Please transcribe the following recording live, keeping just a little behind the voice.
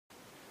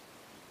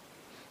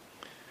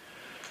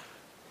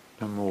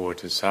นะโม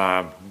ตัสสะ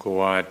ภะคะ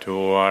วะโต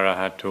อะระ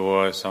หะโต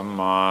สัมม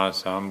า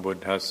สัมพุท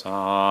ธัสสะ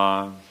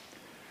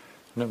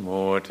นะโม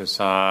ตัสส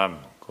ะภะ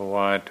คะว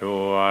ะโต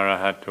อะระ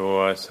หะโต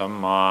สัม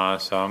มา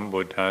สัม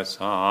พุทธัสส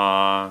ะ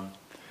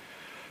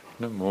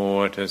นะโม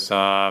ตัสส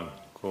ะภ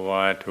ะคะว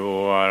ะโต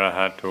อะระห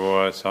ะโต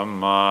สัม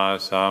มา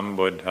สัม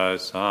พุทธัส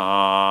สะ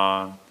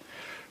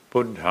พุ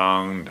ทธั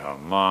งธัม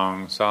มัง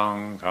สัง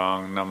ฆัง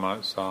นะมัส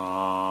สา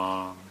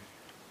มิ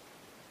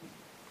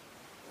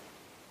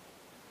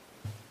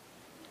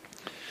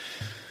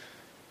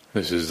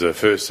This is the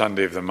first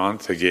Sunday of the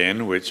month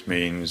again, which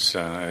means,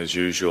 as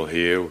usual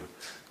here,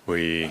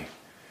 we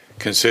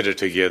consider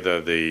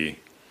together the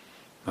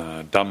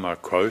Dhamma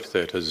quote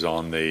that is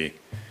on the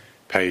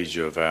page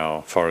of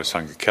our Forest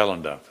Sangha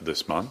calendar for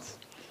this month,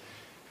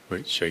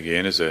 which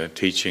again is a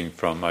teaching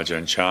from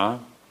Ajahn Chah.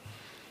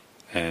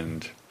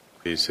 And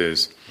he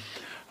says,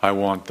 I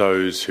want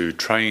those who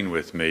train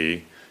with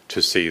me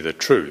to see the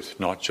truth,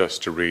 not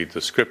just to read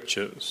the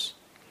scriptures.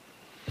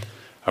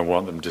 I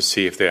want them to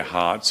see if their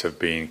hearts have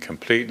been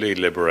completely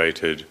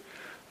liberated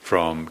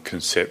from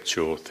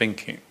conceptual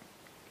thinking.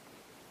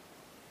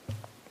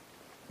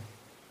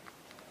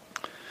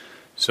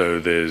 So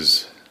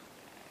there's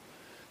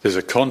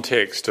a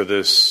context to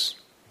this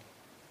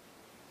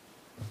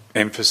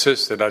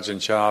emphasis that Ajahn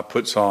Chah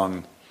puts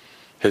on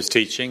his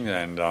teaching,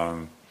 and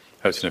in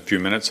a few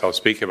minutes I'll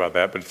speak about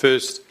that. But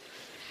first,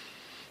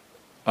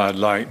 I'd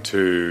like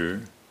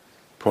to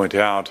point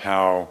out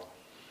how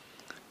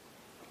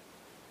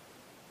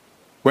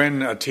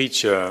when a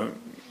teacher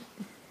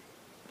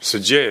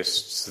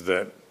suggests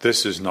that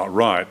this is not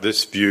right,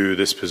 this view,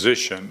 this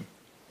position,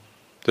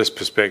 this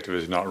perspective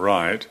is not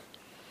right,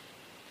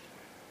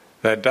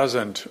 that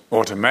doesn't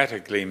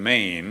automatically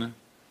mean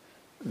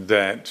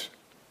that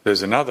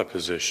there's another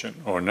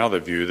position or another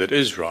view that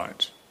is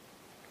right.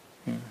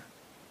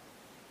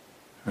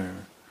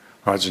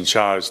 Ajahn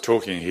Chah is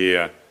talking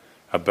here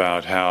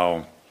about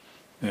how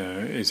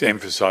he's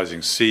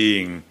emphasizing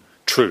seeing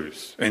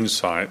truth,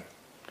 insight,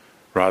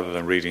 rather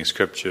than reading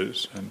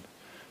scriptures, and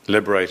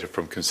liberated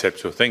from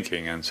conceptual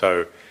thinking. And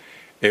so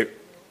it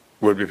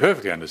would be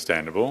perfectly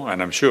understandable, and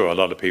I'm sure a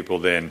lot of people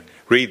then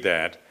read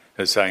that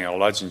as saying, oh,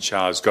 Ajahn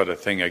Chah's got a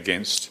thing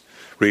against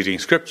reading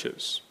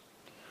scriptures,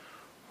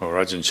 or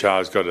Ajahn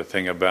Chah's got a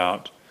thing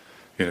about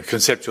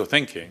conceptual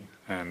thinking.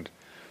 And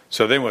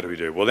so then what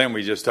do? Well, then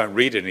we just don't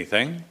read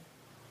anything.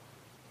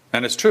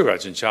 And it's true,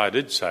 Ajahn Chah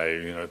did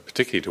say,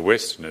 particularly to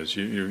Westerners,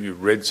 you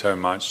read so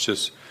much,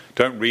 just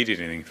don't read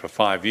anything for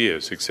 5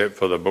 years except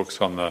for the books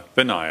on the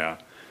Vinaya.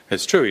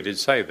 It's true, he did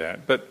say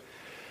that, but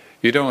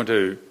you don't want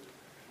to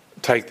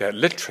take that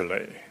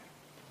literally.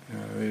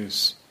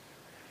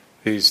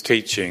 These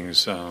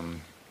teachings,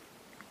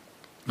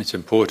 it's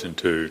important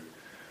to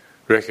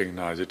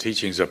recognize the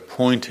teachings are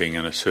pointing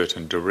in a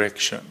certain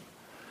direction.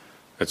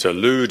 It's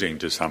alluding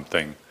to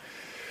something.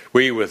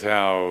 We, with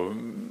our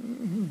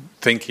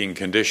thinking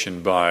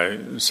conditioned by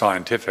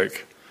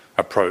scientific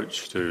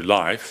approach to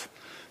life,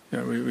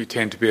 we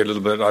tend to be a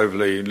little bit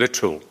overly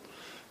literal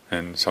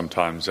in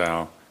sometimes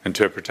our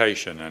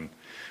interpretation, and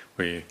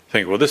we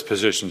think, well, this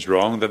position's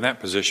wrong, then that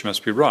position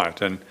must be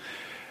right. And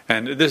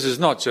this is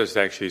not just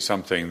actually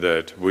something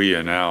that we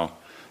in our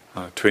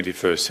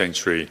 21st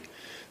century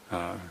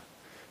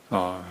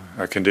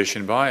are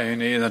conditioned by.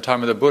 In the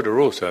time of the Buddha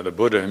also, the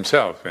Buddha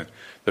himself, in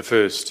the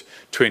first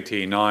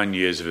 29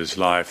 years of his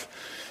life,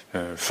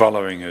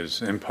 following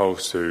his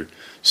impulse to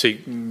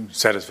seek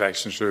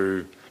satisfaction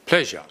through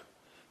pleasure,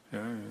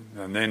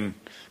 and then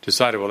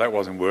decided, well, that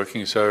wasn't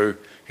working, so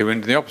he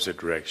went in the opposite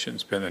direction,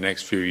 spent the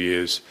next few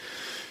years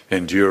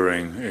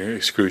enduring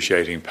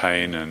excruciating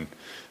pain and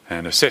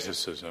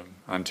asceticism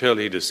until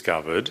he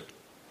discovered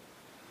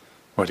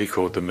what he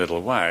called the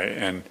middle way.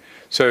 And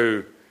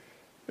so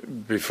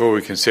before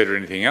we consider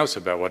anything else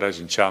about what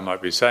Ajahn Chah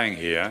might be saying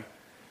here,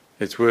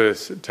 it's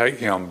worth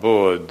taking on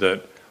board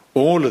that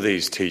all of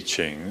these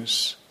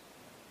teachings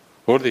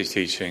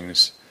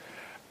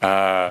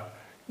are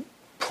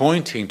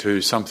pointing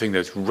to something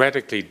that's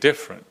radically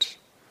different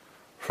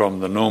from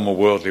the normal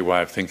worldly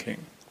way of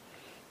thinking.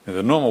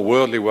 The normal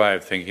worldly way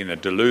of thinking, the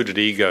deluded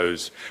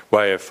ego's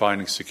way of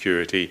finding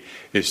security,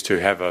 is to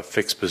have a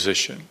fixed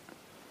position.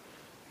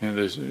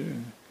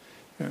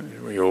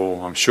 We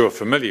all, I'm sure,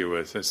 familiar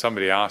with it.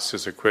 Somebody asks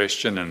us a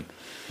question and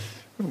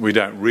we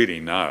don't really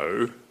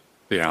know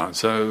the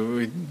answer.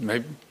 We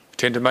may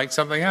tend to make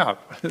something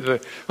up.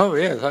 Oh,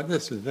 yes, like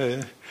this.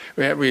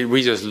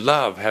 We just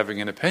love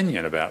having an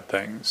opinion about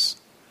things.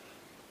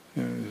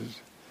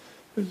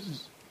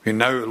 We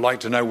like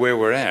to know where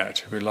we're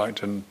at. We like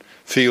to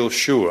feel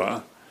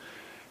sure.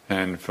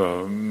 And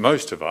for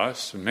most of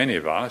us, many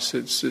of us,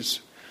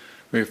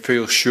 we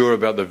feel sure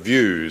about the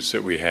views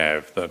that we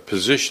have, the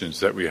positions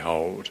that we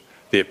hold,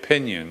 the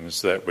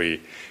opinions that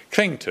we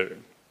cling to.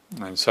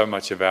 And so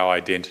much of our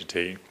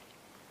identity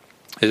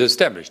is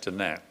established in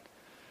that.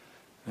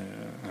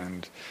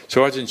 And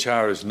so Ajahn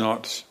Chah is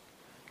not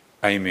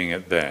aiming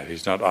at that.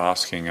 He's not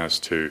asking us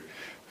to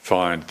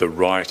find the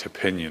right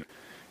opinion.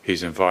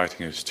 He's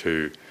inviting us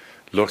to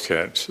look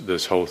at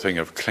this whole thing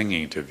of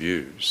clinging to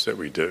views that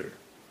we do.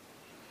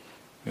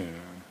 Yeah.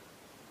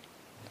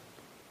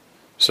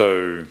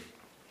 So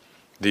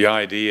the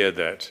idea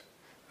that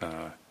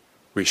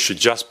we should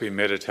just be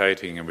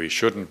meditating and we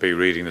shouldn't be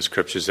reading the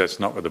scriptures, that's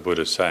not what the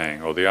Buddha's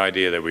saying. Or the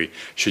idea that we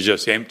should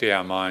just empty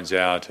our minds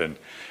out and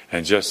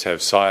just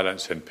have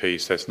silence and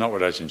peace, that's not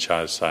what Ajahn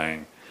Chah is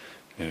saying.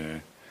 Yeah.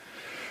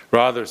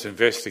 Rather, it's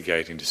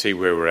investigating to see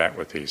where we're at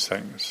with these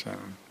things.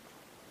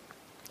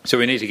 So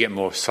we need to get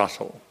more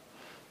subtle.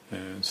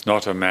 It's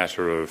not a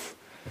matter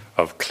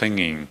of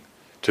clinging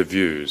to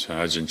views.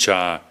 Ajahn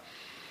Chah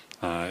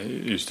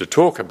used to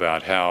talk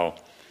about how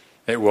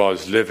it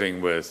was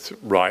living with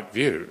right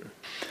view.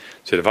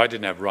 He said, if I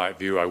didn't have right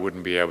view, I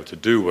wouldn't be able to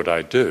do what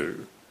I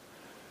do.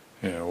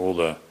 All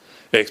the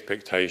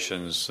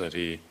expectations that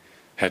he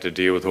had to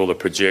deal with, all the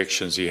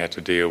projections he had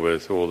to deal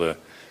with, all the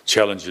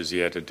challenges he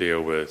had to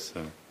deal with.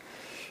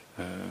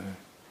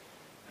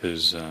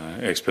 His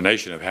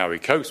explanation of how he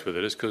copes with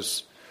it is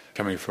because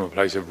coming from a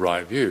place of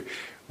right view.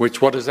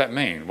 What does that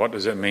mean? What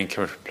does it mean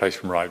coming from a place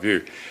from right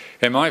view?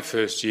 In my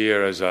first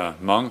year as a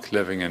monk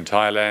living in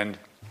Thailand,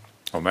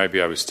 or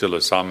maybe I was still a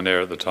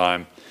samaner at the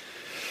time,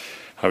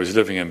 I was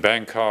living in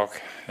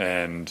Bangkok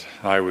and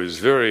I was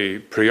very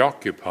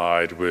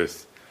preoccupied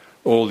with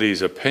all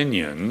these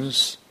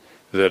opinions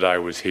that I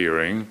was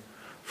hearing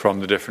from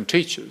the different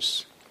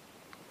teachers.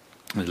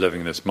 I was living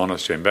in this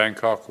monastery in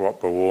Bangkok,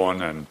 Wat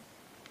Pawarn, and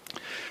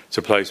it's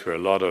a place where a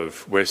lot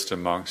of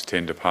Western monks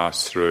tend to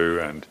pass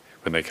through, and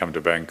when they come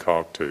to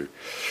Bangkok to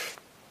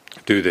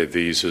do their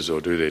visas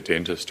or do their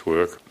dentist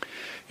work,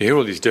 you hear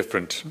all these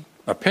different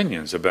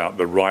opinions about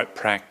the right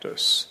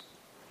practice.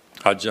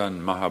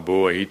 Ajahn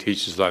Mahabua, he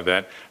teaches like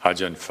that.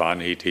 Ajahn Phan,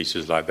 he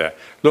teaches like that.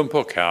 Luang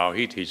Por Khao,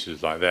 he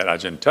teaches like that.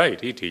 Ajahn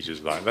Tate, he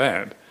teaches like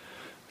that.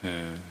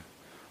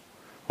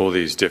 All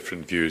these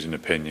different views and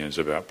opinions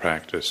about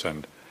practice,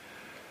 and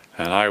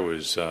I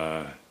was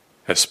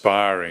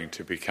aspiring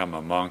to become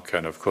a monk,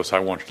 and of course I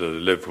wanted to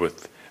live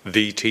with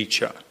the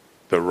teacher,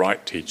 the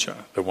right teacher,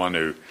 the one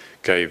who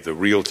gave the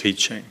real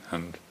teaching.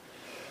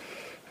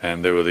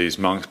 And there were these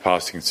monks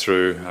passing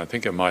through. I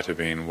think it might have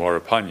been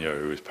Warapanya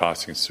who was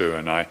passing through,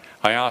 and I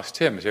asked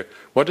him, I said,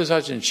 what does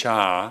Ajahn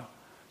Chah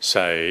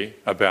say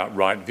about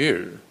right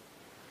view?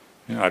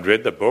 I'd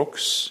read the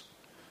books,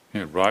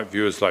 right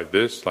view is like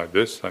this, like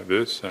this, like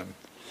this, and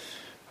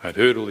I'd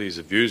heard all these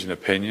views and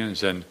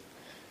opinions, and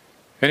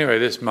anyway,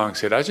 this monk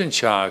said, Ajahn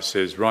Chah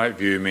says right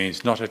view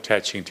means not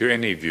attaching to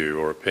any view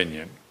or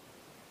opinion.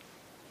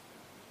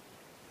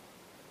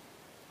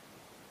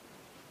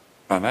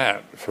 And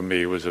that, for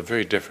me, was a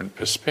very different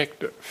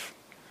perspective.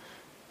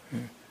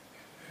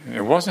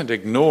 It wasn't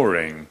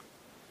ignoring,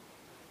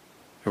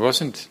 it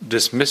wasn't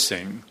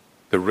dismissing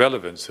the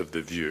relevance of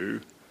the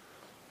view,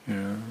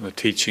 the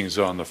teachings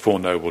on the Four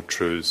Noble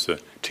Truths,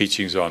 the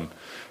teachings on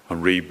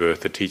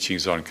rebirth, the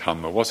teachings on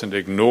karma. It wasn't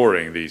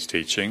ignoring these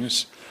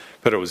teachings,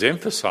 but it was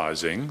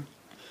emphasizing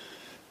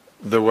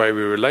the way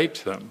we relate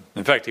to them.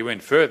 In fact, he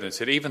went further and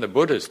said even the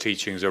Buddha's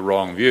teachings are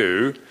wrong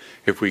view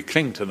if we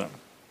cling to them.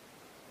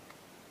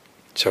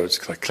 So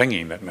it's like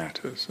clinging that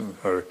matters.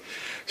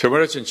 So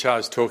when Ajahn Chah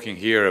is talking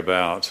here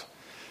about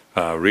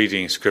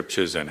reading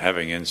scriptures and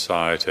having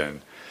insight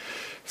and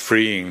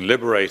freeing,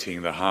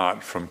 liberating the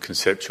heart from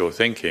conceptual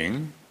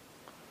thinking,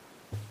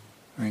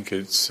 I think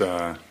it's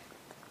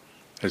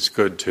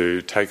good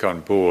to take on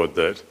board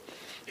that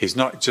he's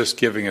not just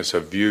giving us a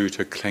view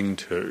to cling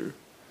to,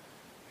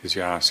 he's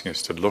asking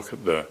us to look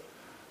at the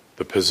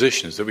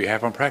positions that we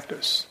have on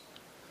practice.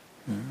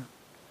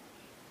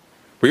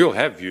 We all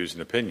have views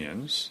and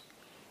opinions.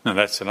 And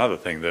that's another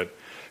thing that,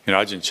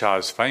 Ajahn Chah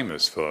is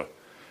famous for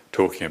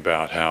talking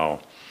about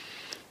how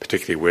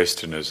particularly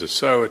Westerners are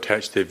so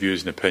attached to their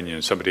views and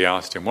opinions. Somebody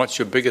asked him, what's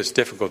your biggest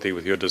difficulty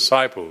with your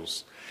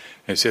disciples?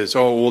 And he says,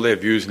 all their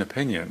views and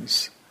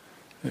opinions.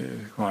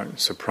 Quite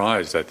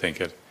surprised, I think,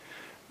 at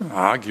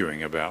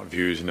arguing about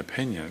views and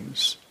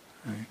opinions.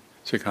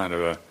 It's a kind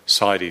of a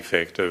side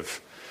effect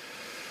of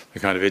the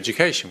kind of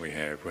education we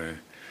have, where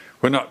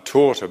we're not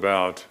taught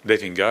about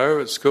letting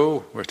go at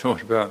school. We're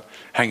taught about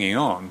hanging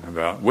on,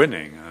 about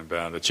winning,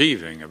 about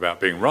achieving, about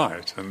being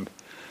right,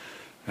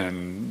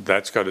 and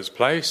that's got its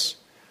place,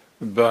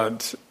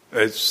 but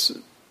it's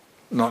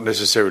not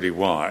necessarily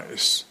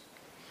wise,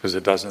 because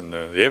it doesn't.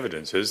 The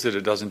evidence is that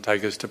it doesn't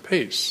take us to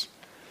peace.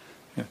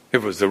 If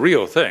it was the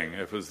real thing,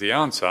 if it was the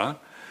answer,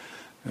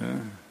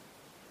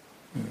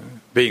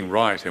 being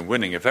right and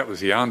winning, if that was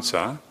the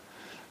answer,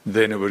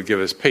 then it would give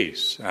us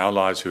peace. Our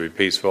lives would be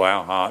peaceful,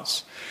 our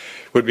hearts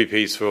would be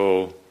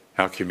peaceful,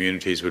 our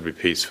communities would be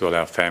peaceful,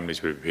 our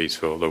families would be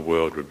peaceful, the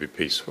world would be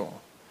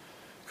peaceful.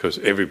 Because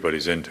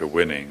everybody's into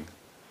winning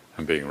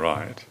and being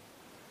right.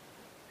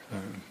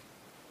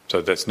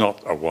 So that's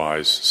not a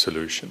wise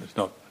solution.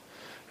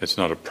 It's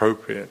not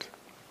appropriate.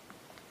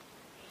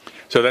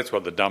 So that's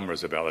what the Dhamma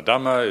is about. The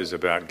Dhamma is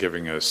about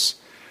giving us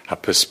a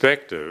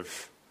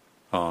perspective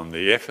on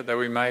the effort that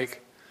we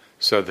make,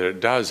 so that it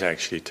does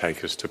actually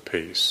take us to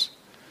peace.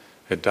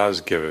 It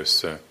does give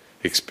us the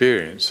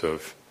experience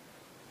of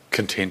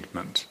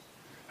contentment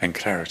and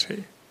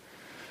clarity.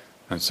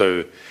 And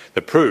so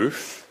the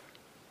proof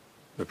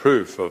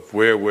of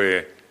where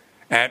we're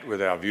at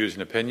with our views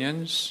and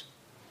opinions,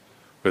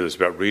 whether it's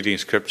about reading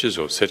scriptures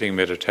or sitting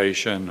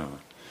meditation or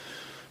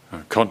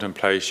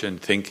contemplation,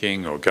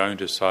 thinking or going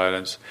to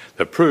silence,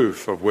 the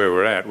proof of where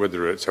we're at,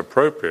 whether it's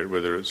appropriate,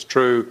 whether it's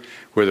true,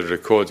 whether it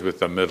accords with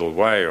the middle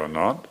way or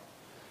not,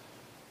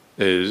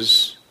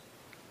 is,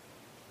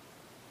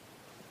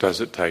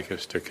 does it take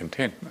us to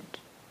contentment,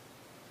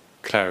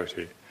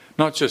 clarity?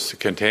 Not just the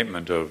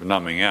contentment of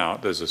numbing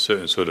out, there's a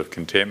certain sort of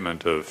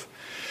contentment of,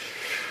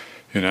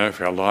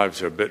 if our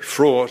lives are a bit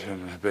fraught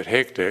and a bit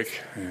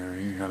hectic,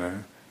 you got to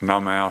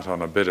numb out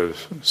on a bit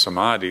of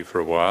samadhi for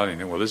a while, and you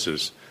think, well, this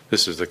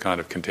is the kind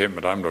of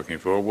contentment I'm looking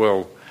for.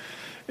 Well,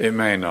 it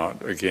may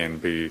not, again,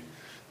 be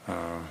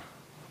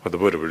what the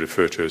Buddha would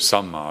refer to as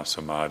samma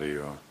samadhi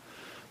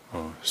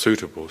or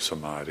suitable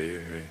samadhi.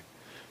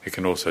 It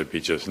can also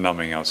be just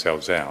numbing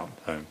ourselves out.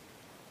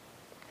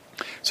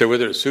 So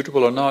whether it's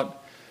suitable or not,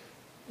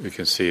 we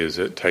can see is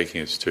it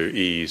taking us to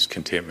ease,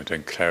 contentment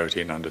and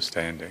clarity and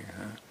understanding.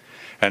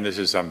 And this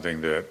is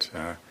something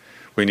that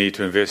we need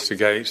to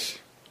investigate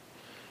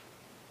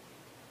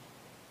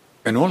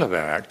in all of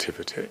our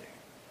activity.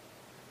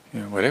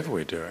 Whatever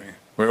we're doing.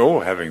 We're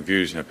all having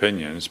views and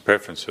opinions,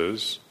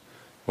 preferences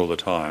all the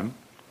time.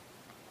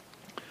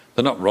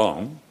 They're not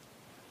wrong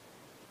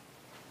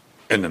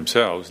in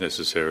themselves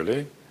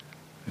necessarily.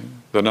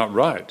 They're not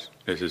right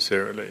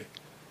necessarily.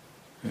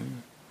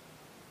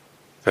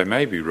 They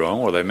may be wrong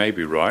or they may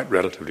be right,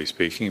 relatively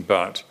speaking,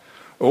 but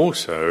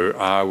also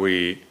are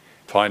we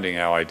finding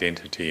our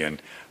identity in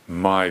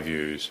my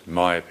views,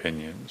 my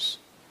opinions?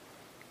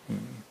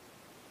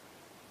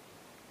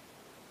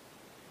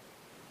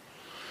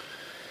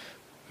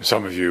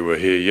 Some of you were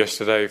here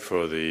yesterday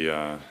for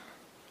the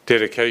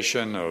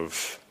dedication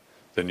of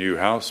the new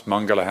house,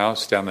 Mangala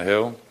House, down the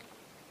hill.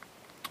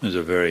 It was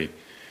a very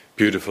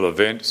beautiful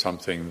event,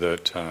 something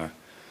that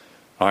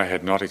I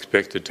had not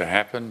expected to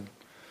happen.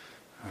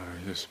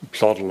 Just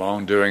plod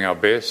along, doing our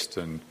best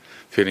and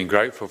feeling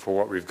grateful for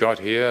what we've got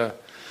here.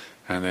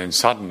 And then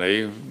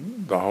suddenly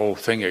the whole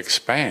thing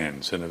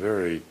expands in a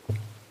very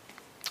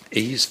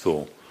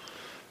easeful,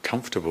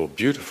 comfortable,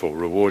 beautiful,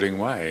 rewarding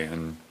way.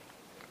 And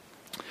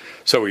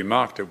so we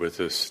marked it with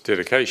this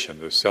dedication,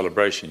 this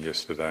celebration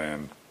yesterday.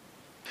 And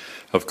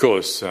of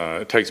course,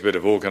 it takes a bit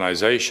of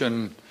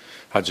organisation,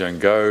 Ajahn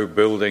Go,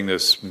 building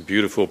this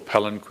beautiful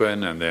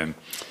palanquin, and then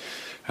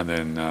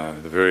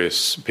the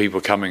various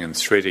people coming and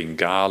threading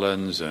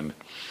garlands and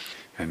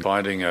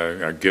finding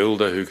a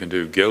gilder who can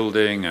do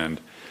gilding, and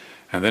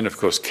then of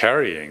course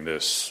carrying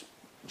this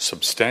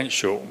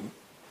substantial,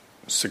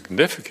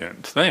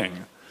 significant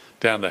thing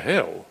down the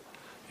hill.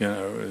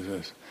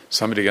 Is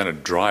somebody going to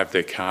drive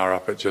their car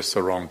up at just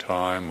the wrong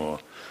time, or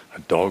a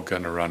dog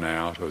going to run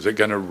out, or is it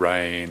going to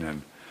rain,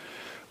 and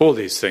all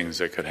these things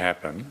that could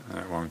happen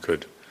one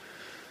could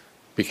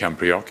become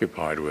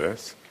preoccupied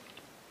with.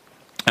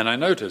 And I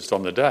noticed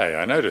on the day,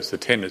 the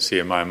tendency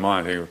in my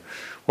mind, thinking,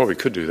 well, we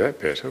could do that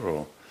better,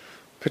 or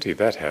pity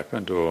that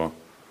happened, or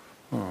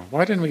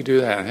why didn't we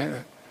do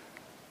that?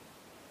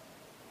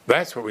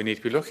 That's what we need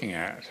to be looking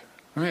at.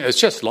 It's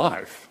just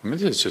life.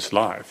 This is just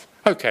life.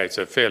 Okay, it's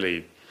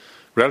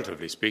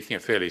relatively speaking, a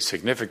fairly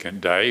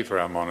significant day for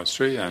our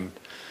monastery, and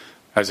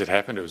as it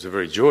happened, it was a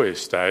very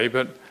joyous day,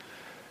 but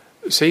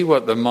see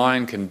what the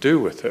mind can do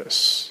with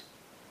this.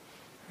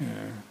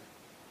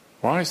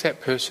 Why is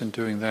that person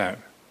doing that?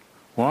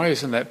 Why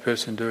isn't that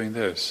person doing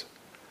this?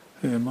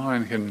 The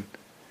mind can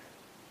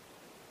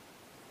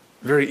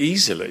very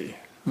easily.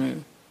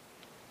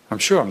 I'm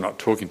sure I'm not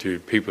talking to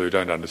people who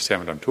don't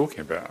understand what I'm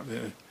talking about.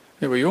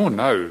 We all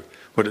know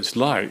what it's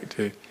like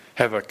to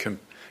have a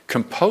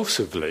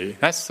compulsively,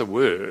 that's the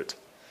word.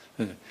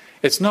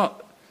 It's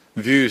not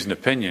views and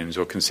opinions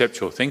or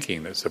conceptual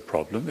thinking that's the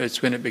problem,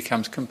 it's when it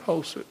becomes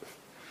compulsive.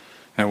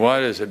 And why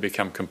does it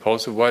become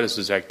compulsive? Why does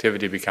this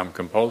activity become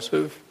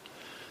compulsive?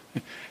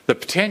 The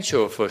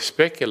potential for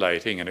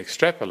speculating and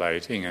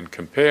extrapolating and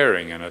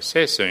comparing and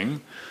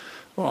assessing,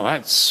 well,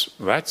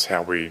 that's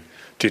how we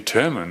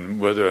determine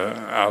whether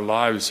our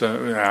lives,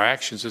 our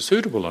actions are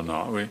suitable or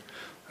not.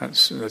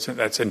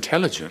 That's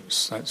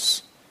intelligence.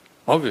 That's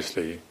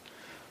obviously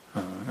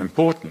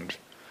important.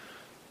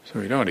 So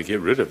we don't want to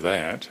get rid of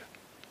that.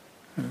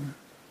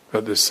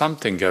 But there's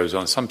something goes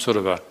on, some sort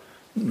of a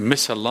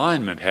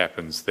misalignment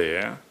happens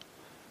there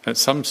at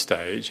some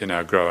stage in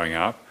our growing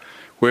up,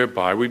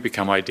 whereby we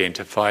become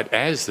identified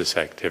as this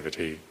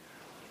activity.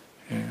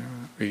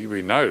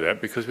 We know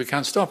that because we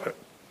can't stop it.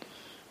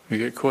 We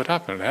get caught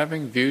up in it,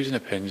 having views and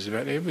opinions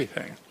about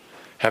everything.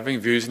 Having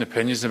views and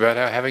opinions about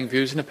our having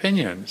views and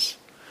opinions.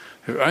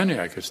 If only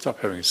I could stop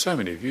having so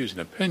many views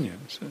and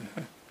opinions.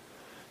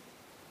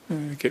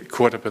 Get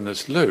caught up in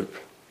this loop.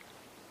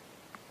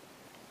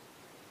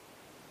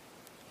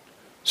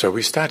 So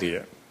we study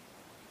it.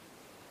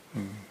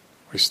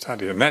 We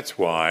study it. And that's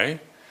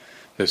why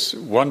this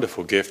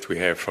wonderful gift we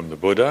have from the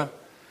Buddha,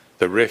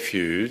 the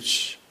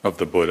refuge of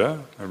the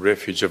Buddha, a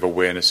refuge of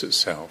awareness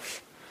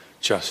itself,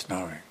 just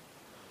knowing.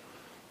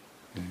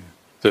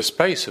 The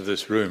space of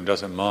this room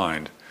doesn't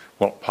mind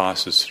what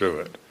passes through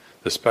it.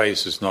 The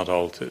space is not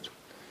altered.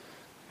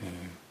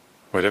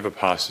 Whatever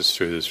passes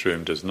through this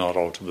room does not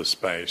alter the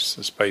space.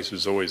 The space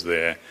is always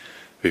there,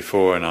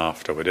 before and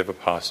after, whatever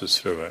passes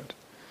through it.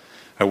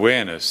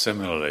 Awareness,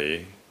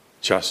 similarly,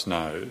 just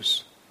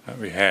knows that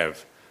we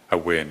have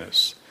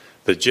awareness.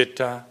 The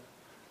citta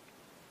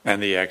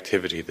and the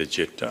activity of the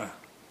citta.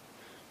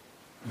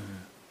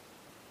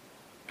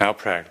 Our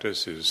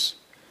practice is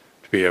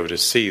to be able to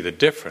see the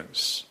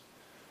difference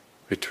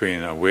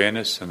between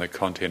awareness and the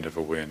content of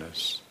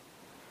awareness.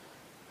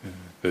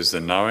 There's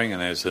the knowing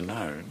and there's the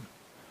known.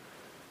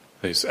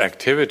 There's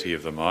activity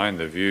of the mind,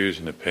 the views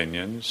and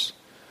opinions,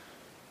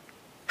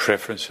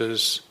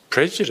 preferences,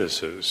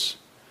 prejudices.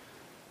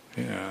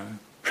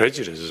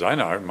 Prejudices, I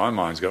know, my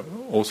mind's got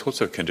all sorts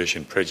of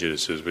conditioned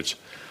prejudices which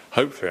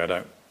hopefully I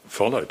don't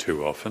follow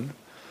too often.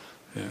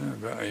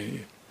 The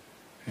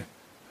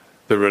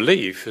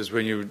relief is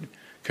when you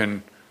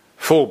can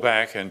fall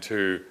back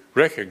into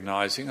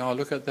recognising, oh,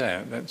 look at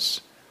that,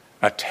 that's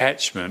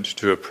attachment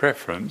to a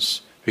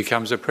preference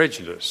becomes a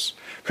prejudice.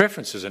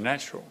 Preferences are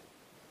natural.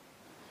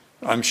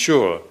 I'm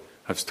sure,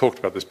 I've talked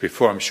about this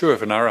before, I'm sure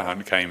if an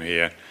arahant came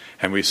here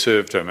and we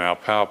served him our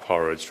power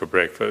porridge for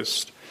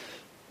breakfast,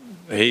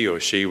 he or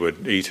she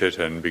would eat it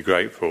and be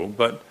grateful,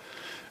 but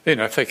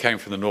if they came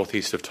from the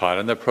northeast of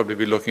Thailand, they'd probably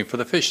be looking for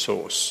the fish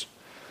sauce.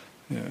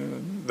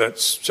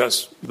 That's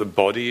just, the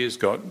body has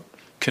got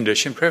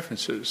conditioned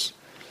preferences.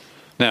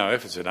 Now,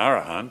 if it's an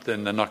arahant,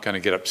 then they're not going to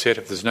get upset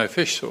if there's no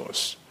fish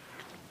sauce.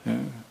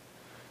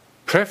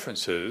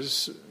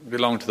 Preferences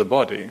belong to the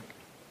body.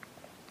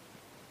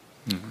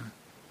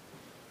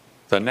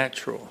 They're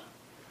natural.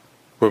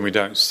 When we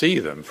don't see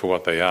them for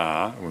what they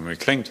are, when we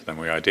cling to them,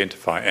 we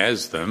identify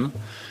as them,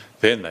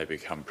 then they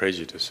become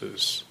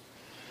prejudices.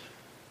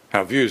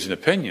 Our views and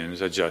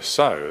opinions are just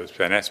so. It's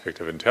an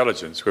aspect of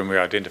intelligence. When we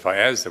identify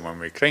as them, when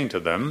we cling to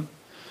them,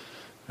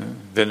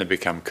 then they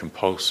become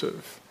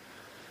compulsive.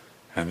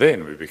 And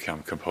then we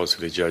become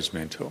compulsively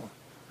judgmental.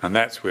 And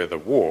that's where the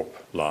warp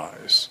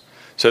lies.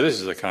 So this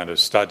is the kind of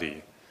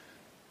study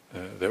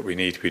that we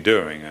need to be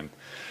doing. And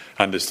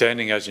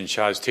understanding Ajahn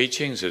Chah's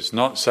teachings is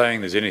not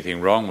saying there's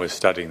anything wrong with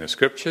studying the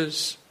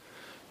scriptures,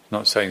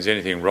 not saying there's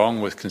anything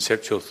wrong with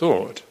conceptual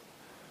thought.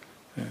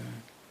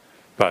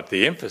 But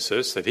the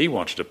emphasis that he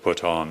wanted to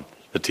put on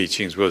the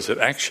teachings was that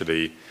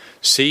actually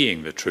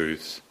seeing the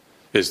truth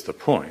is the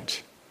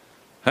point.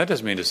 That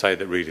doesn't mean to say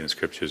that reading the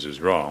scriptures is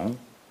wrong.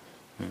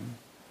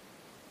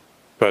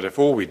 But if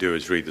all we do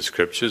is read the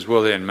scriptures,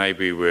 well then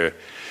maybe we're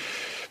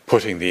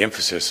putting the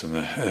emphasis in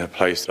a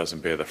place that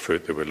doesn't bear the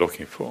fruit that we're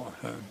looking for.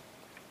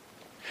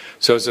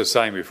 So as I was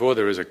saying before,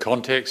 there is a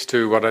context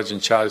to what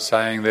Ajahn Chah is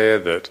saying there,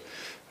 that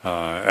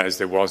as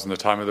there was in the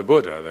time of the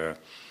Buddha,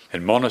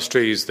 in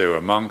monasteries there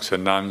were monks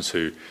and nuns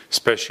who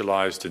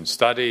specialised in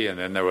study, and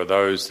then there were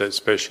those that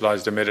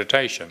specialised in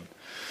meditation.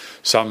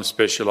 Some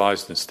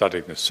specialised in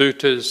studying the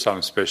suttas,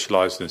 some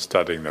specialised in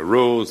studying the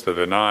rules, the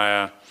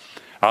Vinaya,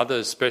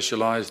 others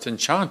specialised in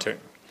chanting.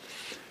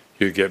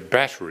 You get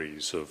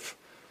batteries of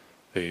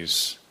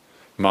these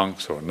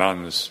monks or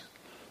nuns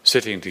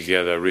sitting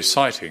together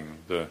reciting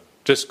the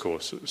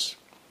discourses.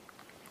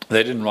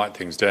 They didn't write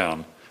things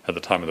down at the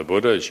time of the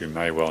Buddha, as you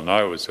may well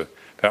know. It was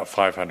about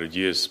 500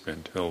 years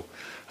until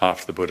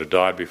after the Buddha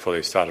died before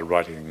they started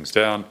writing things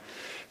down.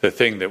 The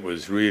thing that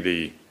was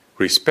really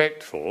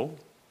respectful,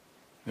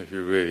 if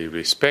you're really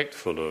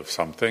respectful of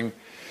something,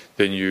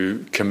 then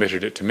you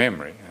committed it to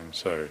memory. And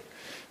so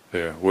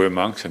there were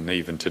monks, and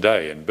even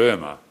today in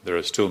Burma, there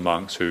are still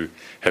monks who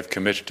have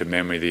committed to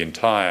memory the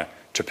entire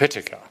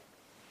Tripitaka.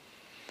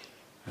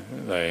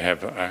 They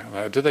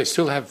have. Do they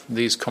still have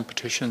these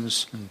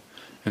competitions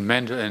in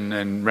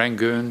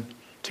Rangoon,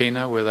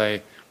 Tina, where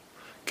they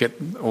get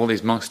all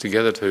these monks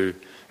together to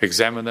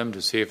examine them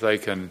to see if they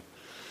can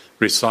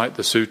recite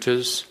the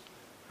suttas?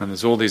 And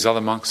there's all these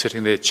other monks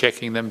sitting there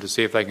checking them to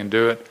see if they can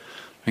do it.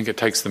 I think it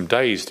takes them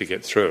days to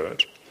get through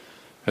it.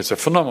 It's a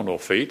phenomenal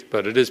feat,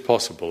 but it is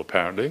possible,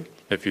 apparently,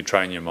 if you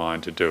train your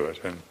mind to do it.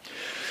 And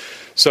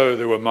so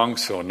there were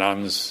monks or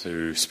nuns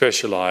who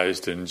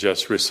specialised in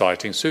just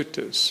reciting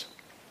suttas.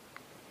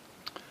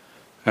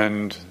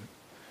 And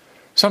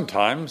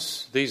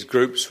sometimes these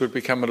groups would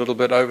become a little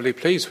bit overly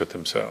pleased with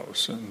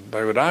themselves, and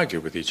they would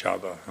argue with each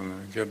other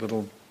and get a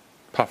little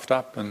puffed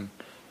up and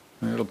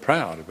a little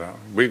proud about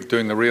we're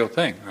doing the real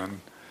thing.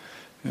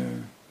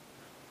 And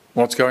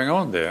what's going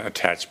on there?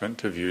 Attachment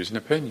to views and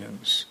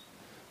opinions.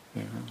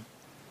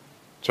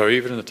 So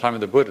even in the time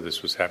of the Buddha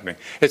this was happening.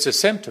 It's a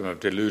symptom of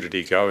deluded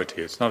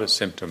egoity. It's not a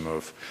symptom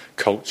of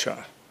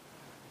culture.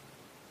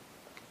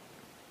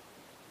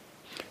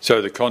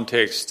 So the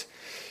context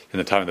in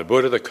the time of the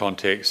Buddha, the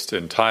context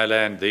in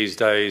Thailand these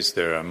days,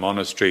 there are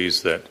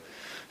monasteries that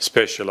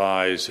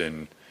specialise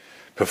in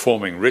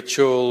performing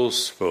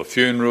rituals for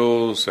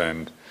funerals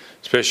and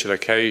special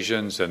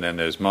occasions, and then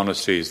there's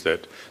monasteries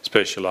that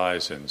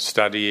specialise in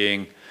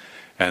studying,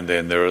 and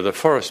then there are the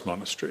forest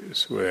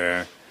monasteries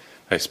where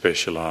they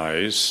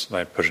specialise,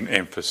 they put an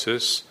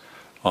emphasis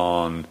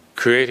on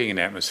creating an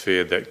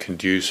atmosphere that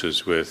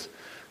conduces with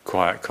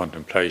quiet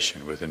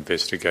contemplation, with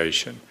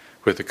investigation,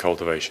 with the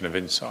cultivation of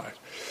insight.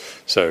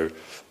 So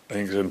I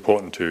think it's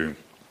important to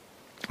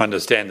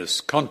understand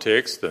this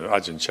context, that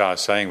Ajahn Chah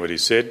saying what he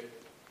said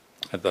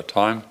at the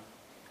time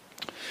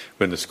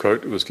when this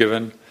quote was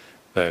given,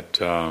 that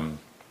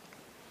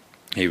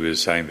he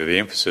was saying that the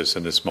emphasis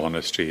in this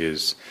monastery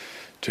is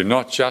to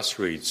not just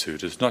read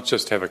sutras, not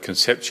just have a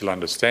conceptual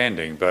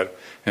understanding, but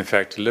in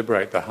fact to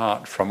liberate the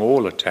heart from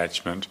all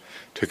attachment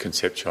to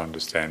conceptual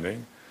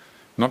understanding.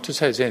 Not to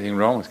say there's anything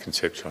wrong with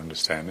conceptual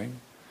understanding,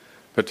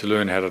 but to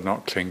learn how to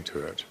not cling to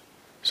it,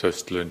 so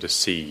as to learn to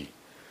see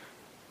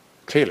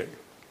clearly.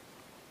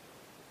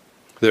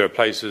 There are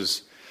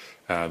places,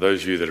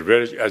 those of you that have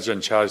read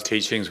Ajahn Chah's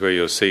teachings, where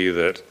you'll see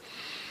that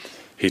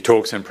he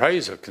talks in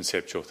praise of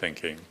conceptual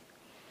thinking.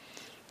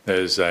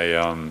 There's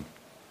one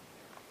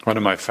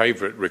of my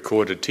favourite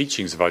recorded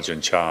teachings of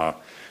Ajahn Chah.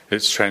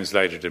 It's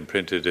translated and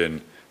printed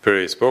in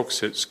various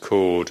books. It's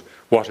called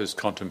What is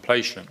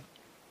Contemplation?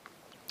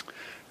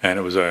 And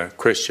it was a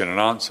question and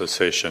answer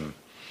session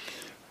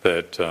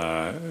that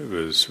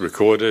was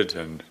recorded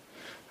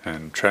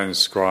and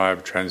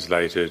transcribed,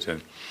 translated,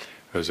 and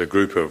there was a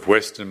group of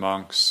Western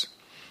monks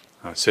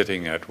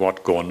sitting at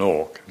Wat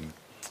Gornok,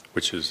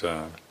 which is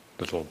a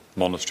little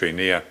monastery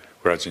near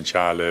where Ajahn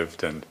Chah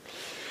lived, and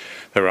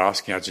they were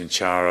asking Ajahn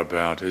Chah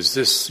about, is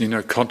this,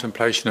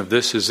 contemplation of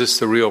this, is this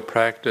the real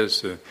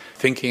practice?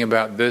 Thinking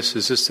about this,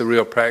 is this the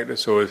real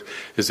practice? Or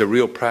is the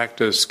real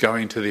practice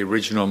going to the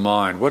original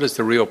mind? What is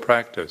the real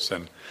practice?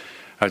 And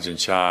Ajahn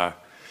Chah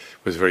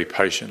was very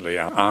patiently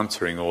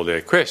answering all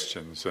their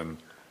questions. And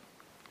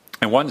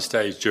at one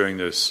stage during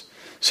this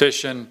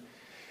session,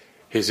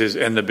 he says,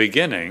 in the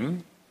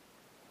beginning,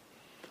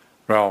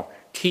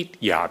 kit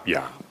yab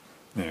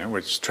yab,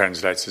 which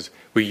translates as,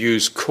 we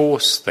use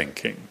coarse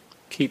thinking.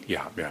 Kit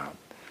yab yab.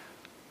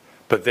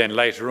 But then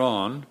later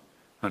on,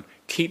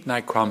 kit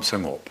nai kwam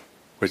sangop,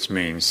 which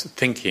means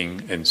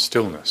thinking in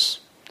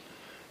stillness.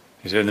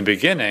 He said, in the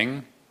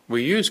beginning,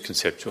 we use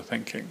conceptual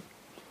thinking.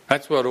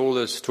 That's what all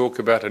this talk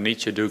about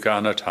anicca, dukkha,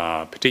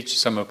 anatta, paticca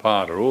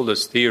samuppada, all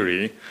this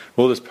theory,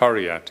 all this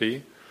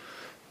pariyatti,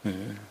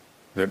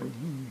 that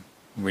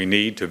we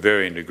need to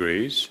varying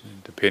degrees,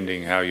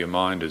 depending how your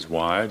mind is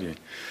wired. You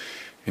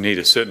need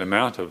a certain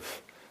amount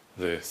of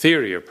the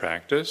theory of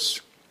practice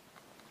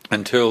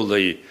until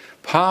the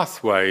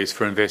pathways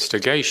for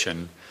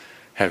investigation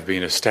have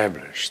been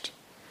established.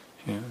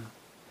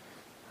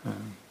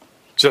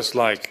 Just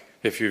like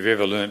if you've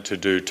ever learnt to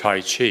do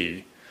Tai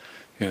Chi,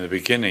 in the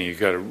beginning you've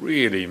got to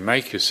really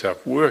make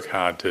yourself work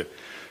hard to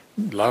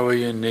lower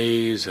your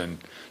knees and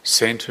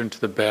centre into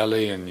the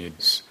belly, and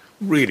it's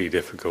really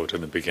difficult in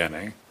the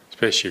beginning,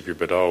 especially if you're a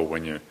bit old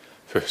when you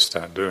first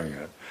start doing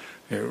it.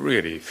 You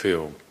really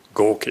feel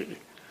gawky.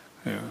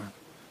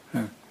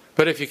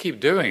 But if you keep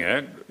doing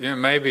it,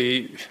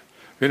 maybe,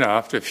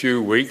 after a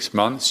few weeks,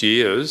 months,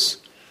 years,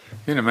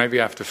 maybe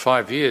after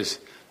 5 years,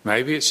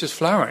 maybe it's just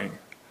flowing,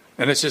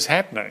 and it's just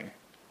happening.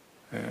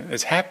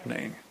 It's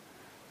happening,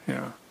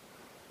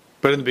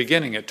 But in the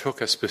beginning, it took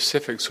a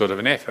specific sort of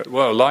an effort.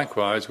 Well,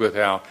 likewise with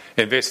our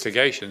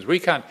investigations, we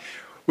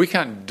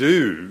can't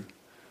do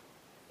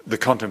the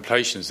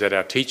contemplations that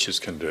our teachers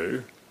can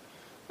do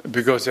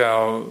because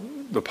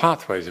the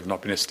pathways have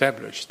not been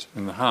established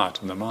in the heart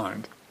and the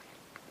mind.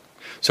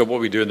 So what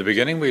we do in the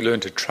beginning, we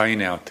learn to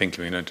train our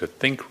thinking, we learn to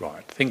think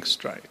right, think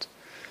straight.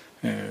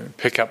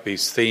 Pick up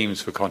these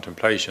themes for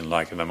contemplation,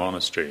 like in the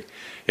monastery,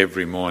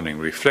 every morning,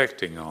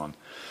 reflecting on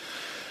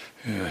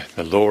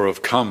the law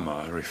of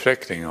karma,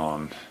 reflecting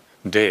on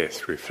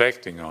death,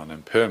 reflecting on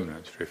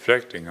impermanence,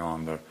 reflecting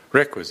on the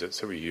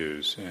requisites that we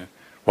use.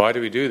 Why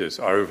do we do this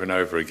over and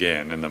over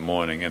again in the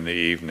morning and the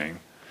evening?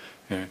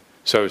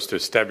 So as to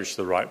establish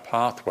the right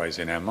pathways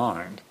in our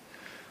mind.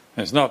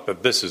 And it's not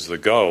that this is the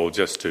goal,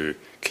 just to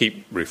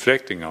keep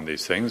reflecting on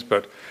these things,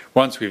 but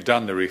once we've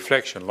done the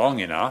reflection long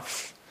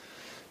enough,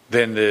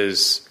 then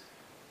there's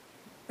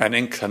an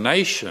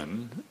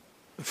inclination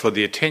for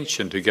the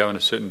attention to go in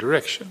a certain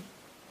direction.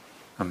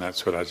 And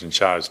that's what Ajahn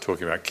Chah is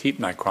talking about, kit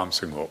nai kwam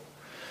sangop,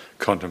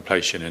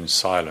 contemplation in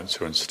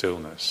silence or in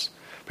stillness.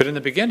 But in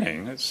the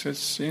beginning, it's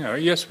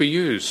yes, we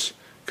use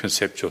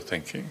conceptual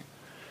thinking.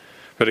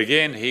 But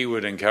again, he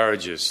would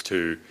encourage us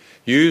to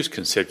use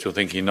conceptual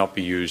thinking, not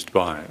be used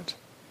by it.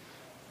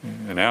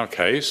 In our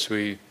case,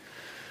 we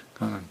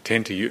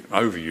tend to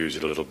overuse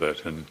it a little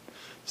bit, and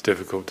it's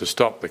difficult to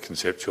stop the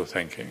conceptual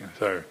thinking.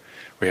 So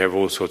we have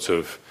all sorts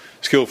of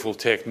skillful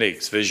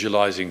techniques,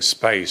 visualizing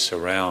space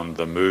around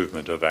the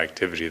movement of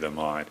activity of the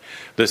mind,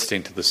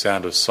 listening to the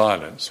sound of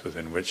silence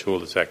within which all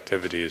this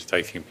activity is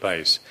taking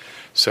place,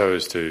 so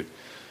as to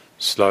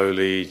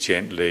slowly,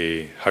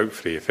 gently,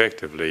 hopefully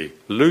effectively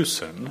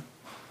loosen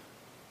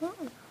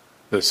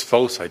this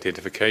false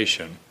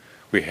identification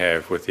we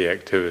have with the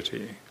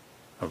activity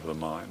of the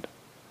mind.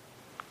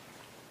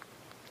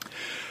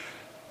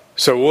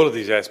 So all of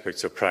these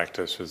aspects of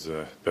practice, was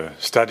the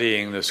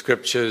studying the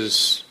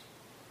scriptures,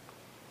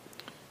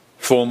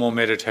 formal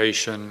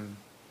meditation,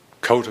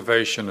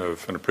 cultivation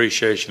of an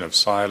appreciation of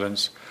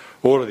silence,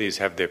 all of these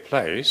have their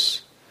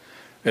place.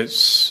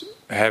 It's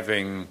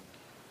having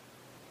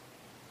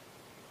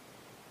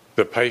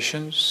the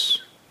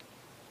patience,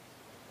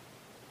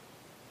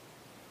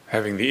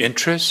 having the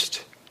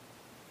interest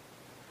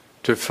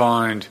to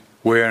find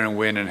where and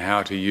when and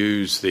how to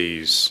use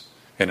these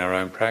in our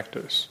own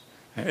practice.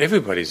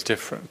 Everybody's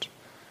different.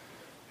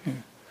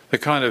 The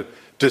kind of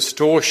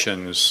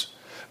distortions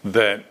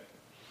that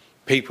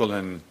people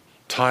in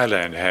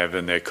Thailand have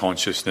in their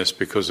consciousness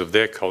because of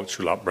their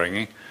cultural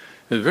upbringing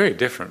is very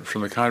different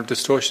from the kind of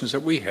distortions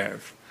that we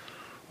have,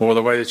 or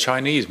the way the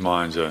Chinese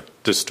minds are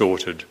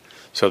distorted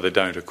so they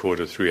don't accord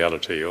with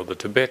reality, or the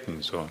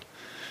Tibetans or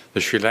the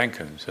Sri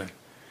Lankans. And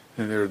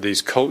there are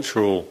these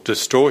cultural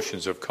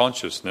distortions of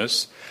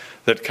consciousness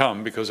that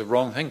come because of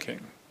wrong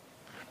thinking.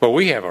 Well,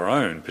 we have our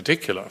own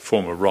particular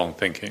form of wrong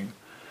thinking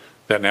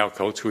that in our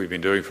culture we've been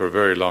doing for a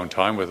very long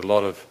time with a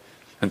lot of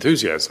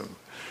enthusiasm.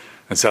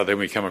 And so then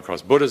we come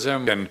across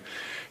Buddhism, and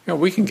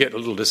we can get a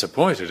little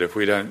disappointed if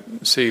we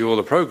don't see all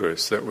the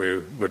progress that we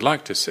would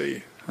like to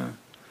see.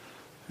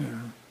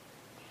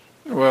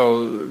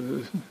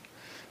 Well,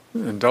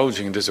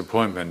 indulging in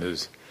disappointment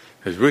is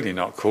really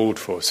not called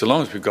for, so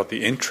long as we've got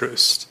the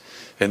interest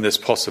in this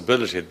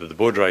possibility that the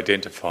Buddha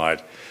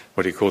identified,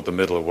 what he called the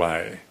middle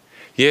way.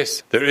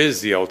 Yes, there is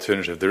the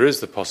alternative, there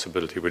is the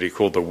possibility, what he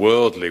called the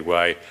worldly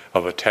way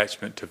of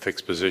attachment to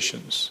fixed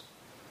positions,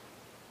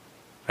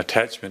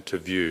 attachment to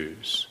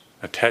views,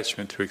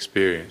 attachment to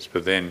experience.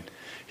 But then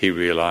he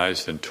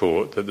realized and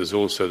taught that there's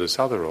also this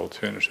other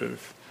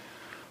alternative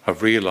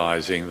of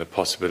realizing the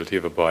possibility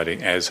of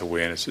abiding as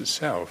awareness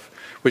itself,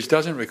 which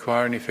doesn't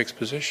require any fixed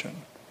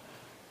position.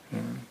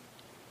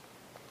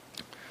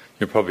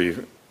 You're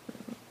probably,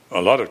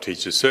 a lot of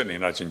teachers, certainly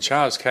in Ajahn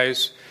Chah's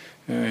case,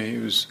 he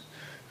was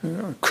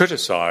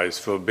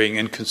criticized for being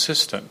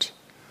inconsistent.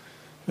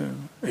 He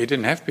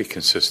didn't have to be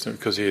consistent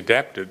because he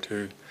adapted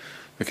to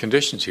the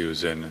conditions he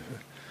was in.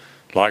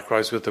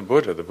 Likewise with the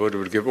Buddha. The Buddha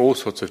would give all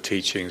sorts of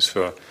teachings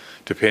for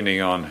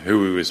depending on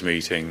who he was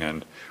meeting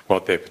and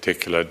what their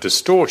particular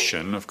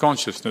distortion of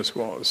consciousness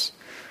was,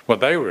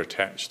 what they were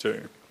attached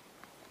to.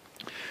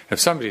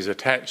 If somebody's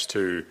attached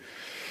to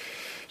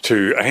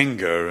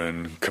anger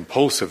and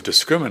compulsive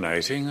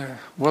discriminating,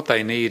 what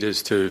they need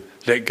is to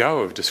let go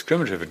of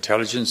discriminative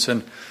intelligence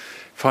and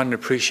find an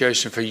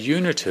appreciation for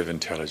unitive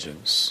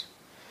intelligence.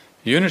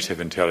 Unitive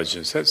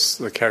intelligence, that's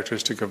the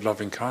characteristic of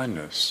loving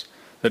kindness,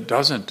 that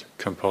doesn't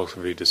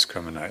compulsively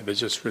discriminate, that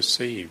just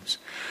receives.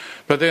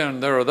 But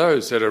then there are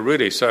those that are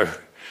really so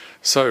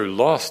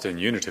lost in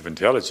unitive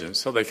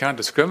intelligence that they can't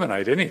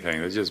discriminate anything.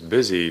 They're just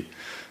busy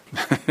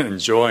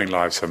enjoying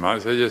life so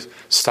much, they're just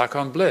stuck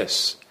on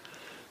bliss.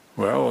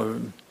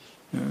 Well,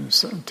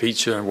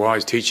 a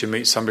wise teacher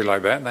meets somebody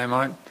like that, and they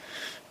might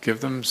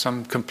give them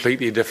some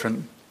completely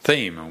different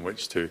theme on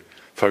which to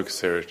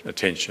focus their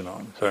attention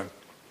on. So,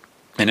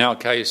 in our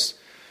case,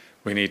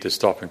 we need to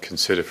stop and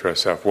consider for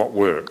ourselves what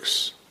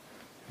works.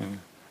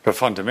 But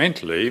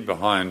fundamentally,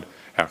 behind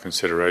our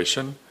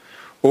consideration,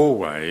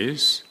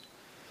 always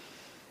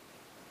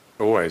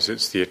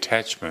it's the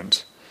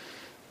attachment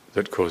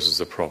that causes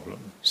the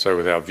problem. So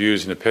with our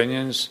views and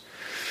opinions,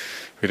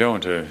 we don't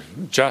want to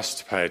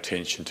just pay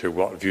attention to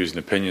what views and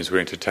opinions we're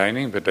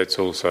entertaining, but let's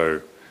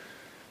also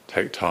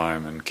take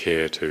time and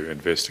care to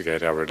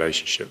investigate our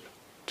relationship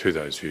to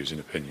those views and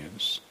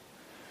opinions.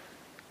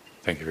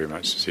 Thank you very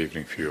much this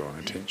evening for your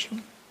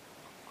attention.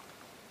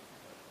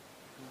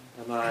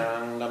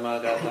 Dhammang